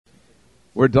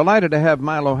We're delighted to have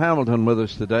Milo Hamilton with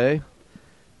us today.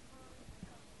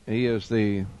 He is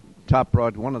one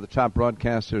of the top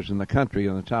broadcasters in the country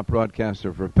and the top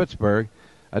broadcaster for Pittsburgh,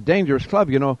 a dangerous club.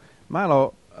 You know,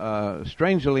 Milo,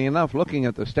 strangely enough, looking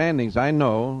at the standings, I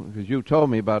know, because you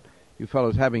told me about you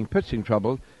fellows having pitching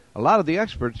trouble, a lot of the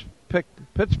experts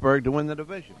picked Pittsburgh to win the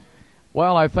division.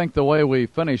 Well, I think the way we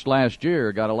finished last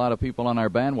year got a lot of people on our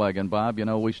bandwagon, Bob. You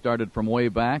know, we started from way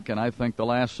back, and I think the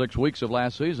last 6 weeks of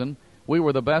last season, we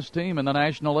were the best team in the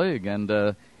National League.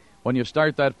 And when you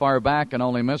start that far back and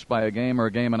only miss by a game or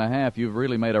a game and a half, you've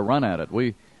really made a run at it.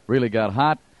 We really got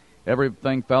hot.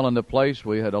 Everything fell into place.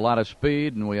 We had a lot of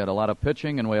speed, and we had a lot of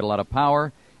pitching, and we had a lot of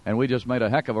power, and we just made a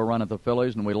heck of a run at the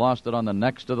Phillies, and we lost it on the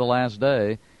next to the last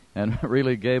day and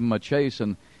really gave them a chase.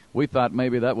 And we thought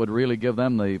maybe that would really give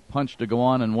them the punch to go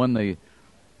on and win the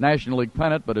National League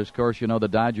pennant, but of course, you know, the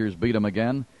Dodgers beat them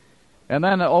again. And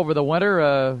then over the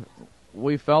winter,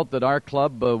 we felt that our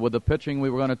club, with the pitching we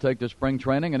were going to take to spring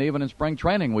training, and even in spring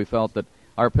training we felt that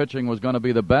our pitching was going to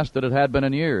be the best that it had been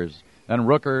in years. Then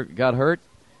Rooker got hurt.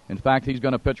 In fact, he's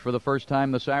going to pitch for the first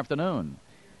time this afternoon.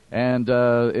 And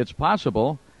it's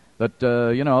possible that,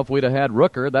 if we'd have had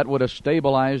Rooker, that would have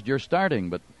stabilized your starting.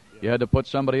 But you had to put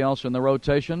somebody else in the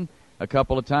rotation a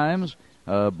couple of times.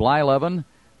 Blyleven,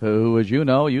 who, as you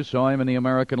know, you saw him in the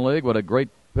American League, what a great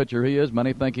pitcher he is.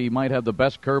 Many think he might have the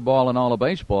best curveball in all of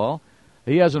baseball.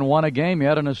 He hasn't won a game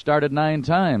yet and has started 9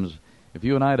 times. If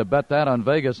you and I had to bet that on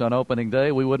Vegas on opening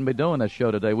day, we wouldn't be doing this show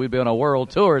today. We'd be on a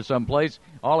world tour someplace,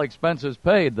 all expenses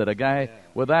paid, that a guy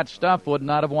with that stuff would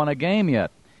not have won a game yet.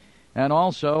 And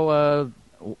also,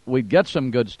 we'd get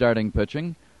some good starting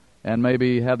pitching and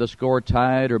maybe have the score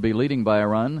tied or be leading by a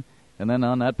run. And then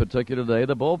on that particular day,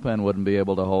 the bullpen wouldn't be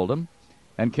able to hold him.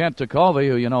 And Kent Tekulve,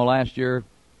 who, last year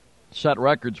set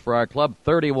records for our club,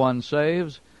 31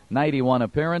 saves, 91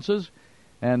 appearances.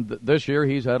 And this year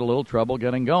he's had a little trouble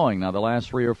getting going. Now, the last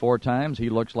 3 or 4 times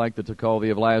he looks like the Tekulve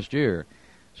of last year.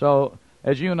 So,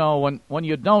 as you know, when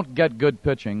you don't get good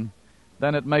pitching,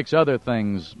 then it makes other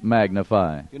things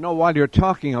magnify. You know, while you're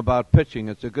talking about pitching,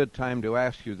 it's a good time to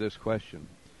ask you this question.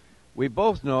 We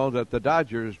both know that the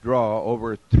Dodgers draw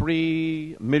over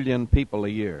 3 million people a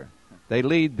year. They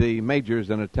lead the majors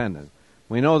in attendance.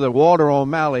 We know that Walter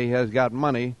O'Malley has got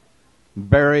money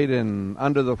buried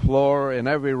under the floor in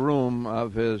every room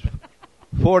of his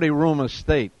 40-room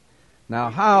estate. Now,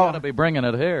 how... You got to be bringing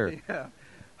it here. Yeah,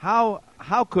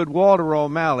 how could Walter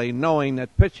O'Malley, knowing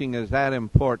that pitching is that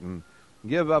important,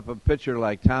 give up a pitcher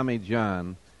like Tommy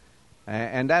John?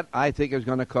 And that, I think, is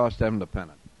going to cost them the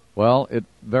pennant. Well, it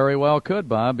very well could,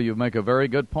 Bob. You make a very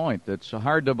good point. It's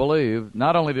hard to believe.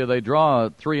 Not only do they draw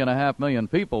 3.5 million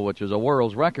people, which is a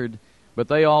world's record, but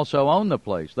they also own the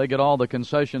place. They get all the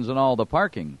concessions and all the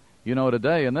parking. You know,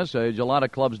 today, in this age, a lot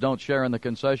of clubs don't share in the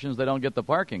concessions. They don't get the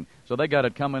parking. So they got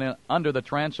it coming in under the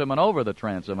transom and over the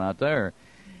transom out there.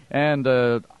 And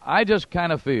I just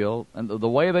kind of feel, and the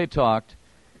way they talked,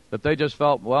 that they just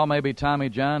felt, well, maybe Tommy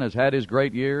John has had his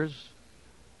great years.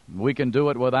 We can do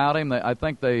it without him. I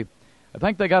think they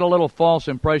got a little false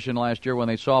impression last year when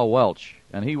they saw Welch.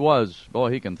 And he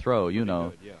can throw, you know.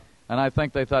 Good, yeah. And I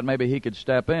think they thought maybe he could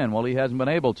step in. Well, he hasn't been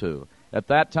able to. At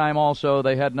that time also,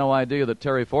 they had no idea that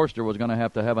Terry Forster was going to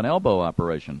have an elbow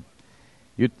operation.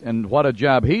 And what a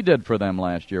job he did for them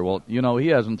last year. Well, he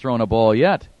hasn't thrown a ball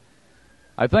yet.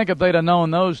 I think if they'd have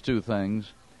known those two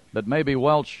things, that maybe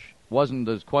Welch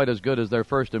wasn't quite as good as their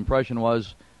first impression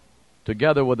was,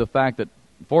 together with the fact that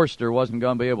Forster wasn't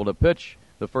going to be able to pitch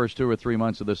the first 2 or 3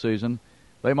 months of the season,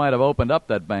 they might have opened up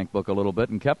that bank book a little bit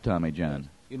and kept Tommy John.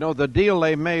 You know, the deal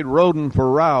they made Roden for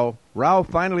Rao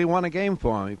finally won a game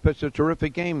for him. He pitched a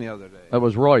terrific game the other day. That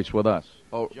was Royce with us.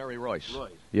 Oh, Jerry Royce.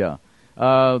 Yeah.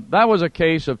 That was a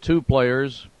case of 2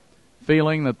 players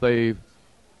feeling that they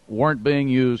weren't being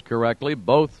used correctly.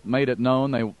 Both made it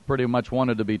known they pretty much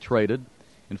wanted to be traded.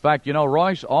 In fact,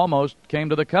 Royce almost came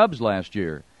to the Cubs last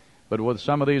year. But with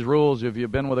some of these rules, if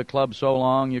you've been with a club so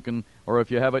long, or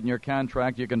if you have it in your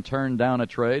contract, you can turn down a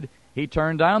trade. He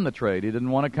turned down the trade. He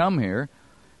didn't want to come here.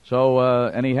 So,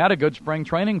 and he had a good spring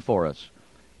training for us.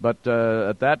 But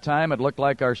at that time, it looked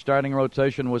like our starting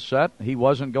rotation was set. He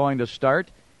wasn't going to start.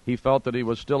 He felt that he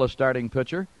was still a starting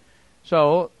pitcher.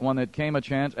 So, when it came a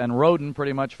chance, and Roden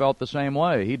pretty much felt the same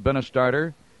way. He'd been a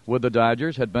starter with the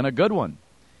Dodgers, had been a good one.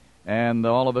 And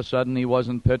all of a sudden, he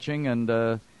wasn't pitching, and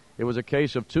it was a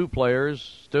case of 2 players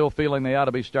still feeling they ought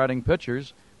to be starting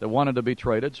pitchers that wanted to be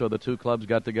traded, so the 2 clubs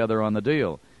got together on the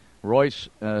deal. Royce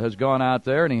has gone out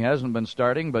there, and he hasn't been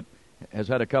starting, but has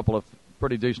had a couple of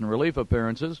pretty decent relief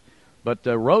appearances. But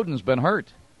Roden's been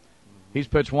hurt. He's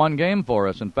pitched 1 game for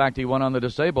us. In fact, he went on the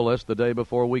disabled list the day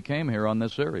before we came here on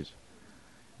this series.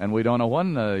 and we don't know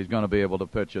when he's going to be able to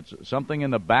pitch. It's something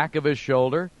in the back of his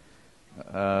shoulder.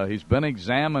 He's been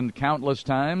examined countless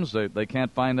times. They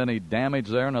can't find any damage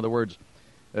there. In other words,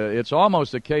 it's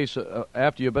almost a case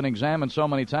after you've been examined so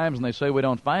many times and they say we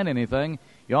don't find anything,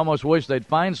 you almost wish they'd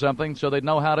find something so they'd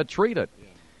know how to treat it. Yeah.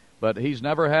 But he's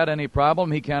never had any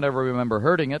problem. He can't ever remember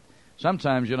hurting it.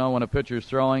 Sometimes, when a pitcher's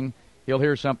throwing, he'll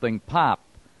hear something pop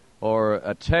or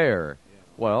a tear. Yeah.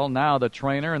 Well, now the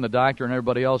trainer and the doctor and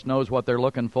everybody else knows what they're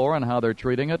looking for and how they're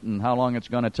treating it and how long it's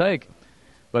going to take.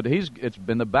 But it's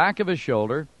been the back of his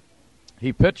shoulder.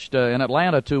 He pitched in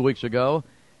Atlanta 2 weeks ago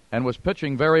and was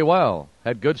pitching very well,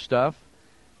 had good stuff,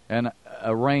 and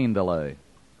a rain delay.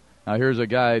 Now here's a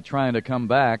guy trying to come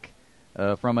back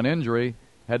from an injury,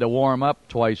 had to warm up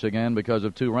twice again because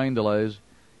of 2 rain delays,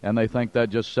 and they think that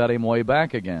just set him way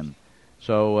back again.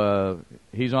 So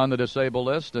he's on the disabled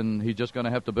list, and he's just going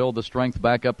to have to build the strength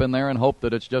back up in there and hope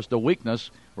that it's just a weakness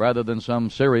rather than some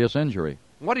serious injury.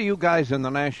 What do you guys in the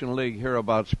National League hear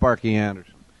about Sparky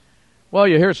Anderson? Well,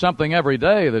 you hear something every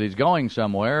day that he's going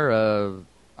somewhere.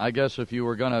 I guess if you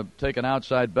were going to take an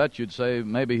outside bet, you'd say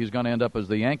maybe he's going to end up as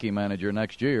the Yankee manager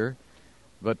next year.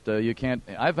 But you can't.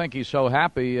 I think he's so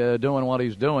happy doing what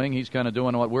he's doing. He's kind of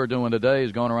doing what we're doing today.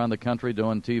 He's going around the country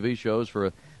doing TV shows for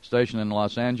a station in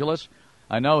Los Angeles.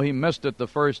 I know he missed it the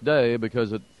first day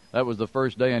because that was the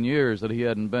first day in years that he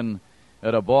hadn't been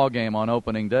at a ball game on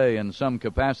opening day in some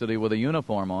capacity with a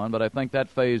uniform on. But I think that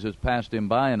phase has passed him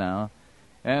by now.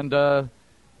 And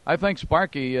I think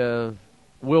Sparky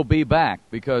will be back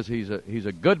because he's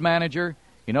a good manager.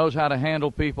 He knows how to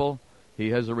handle people.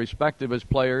 He has the respect of his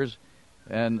players.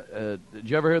 And did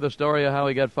you ever hear the story of how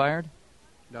he got fired?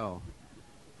 No.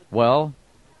 Well,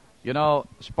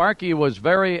 Sparky was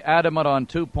very adamant on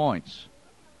 2 points.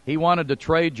 He wanted to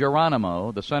trade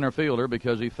Geronimo, the center fielder,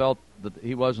 because he felt that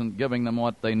he wasn't giving them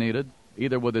what they needed,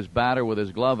 either with his bat or with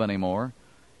his glove anymore.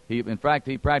 In fact,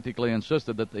 he practically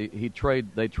insisted that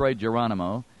they trade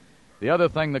Geronimo. The other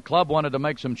thing, the club wanted to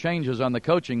make some changes on the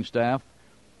coaching staff,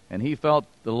 and he felt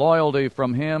the loyalty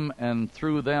from him and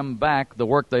through them back, the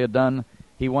work they had done,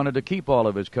 he wanted to keep all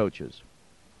of his coaches.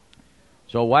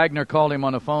 So Wagner called him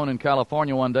on the phone in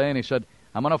California one day, and he said,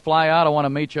 I'm going to fly out, I want to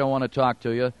meet you, I want to talk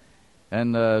to you.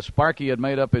 And Sparky had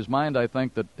made up his mind, I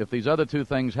think, that if these other 2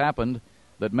 things happened,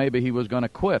 that maybe he was going to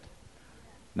quit.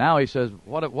 Now he says,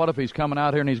 what if he's coming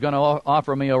out here and he's going to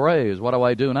offer me a raise? What do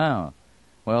I do now?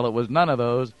 Well, it was none of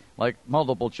those, like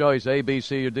multiple choice, A, B,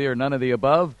 C, or D, or none of the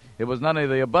above. It was none of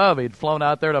the above. He'd flown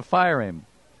out there to fire him.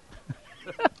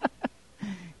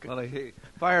 Well, he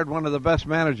fired one of the best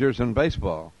managers in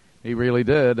baseball. He really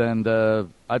did, and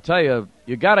I tell you,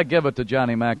 you got to give it to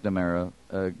Johnny McNamara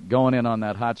going in on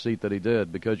that hot seat that he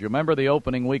did, because you remember the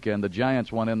opening weekend, the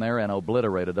Giants went in there and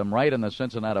obliterated them right in the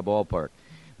Cincinnati ballpark.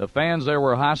 The fans there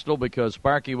were hostile because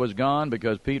Sparky was gone,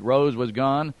 because Pete Rose was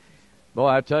gone. Boy,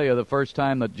 I tell you, the first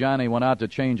time that Johnny went out to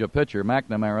change a pitcher,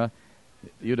 McNamara,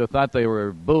 you'd have thought they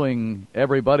were booing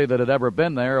everybody that had ever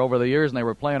been there over the years, and they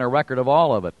were playing a record of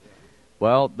all of it.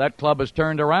 Well, that club has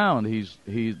turned around.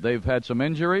 They've had some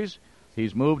injuries.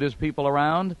 He's moved his people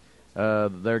around.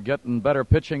 They're getting better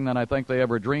pitching than I think they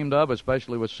ever dreamed of,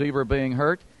 especially with Seaver being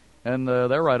hurt. And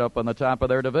they're right up on the top of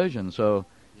their division. So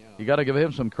you got to give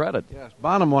him some credit. Yes,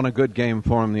 Bonham won a good game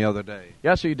for him the other day.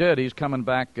 Yes, he did. He's coming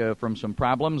back from some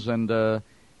problems, and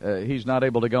he's not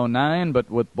able to go 9. But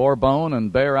with Bourbon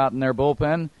and Bear out in their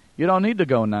bullpen, you don't need to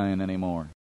go 9 anymore.